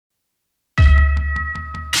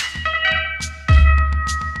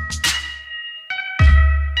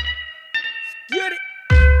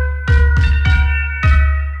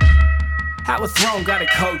How a throne got a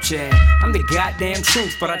coach, yeah. I'm the goddamn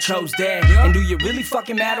truth, but I chose that. And do you really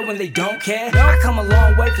fucking matter when they don't care? I come a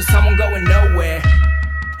long way for someone going nowhere.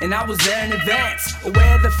 And I was there in advance,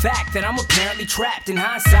 aware of the fact that I'm apparently trapped. In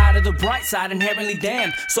hindsight of the bright side, inherently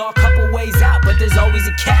damned. Saw a couple ways out, but there's always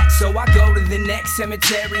a catch. So I go to the next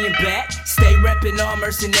cemetery and back. Stay reppin' all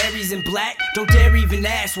mercenaries in black. Don't dare even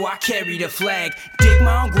ask why I carry the flag. Dig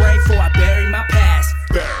my own grave before I bury my past.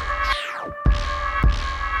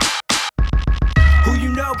 Who you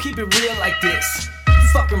know, keep it real like this.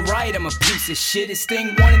 Fucking right, I'm a piece of shit. It's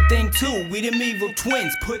thing one and thing two. We them evil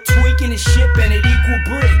twins. Put tweak in the ship and it equal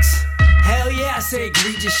bricks. Hell yeah, I say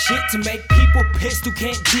egregious shit to make people pissed who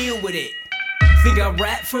can't deal with it. Think I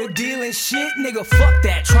rap for a deal and shit? Nigga, fuck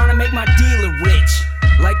that. Trying to make my dealer rich.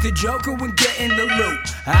 Like the Joker when getting the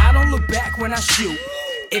loot. I don't look back when I shoot.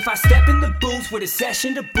 If I step in the booth with a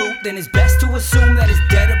session to boot, then it's best to assume that it's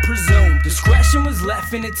dead or presumed. Discretion was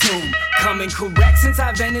left in a tomb. Coming correct since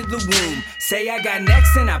I've entered the womb. Say I got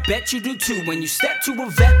next and I bet you do too. When you step to a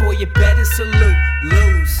vet, boy, you better salute.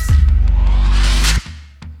 Lose.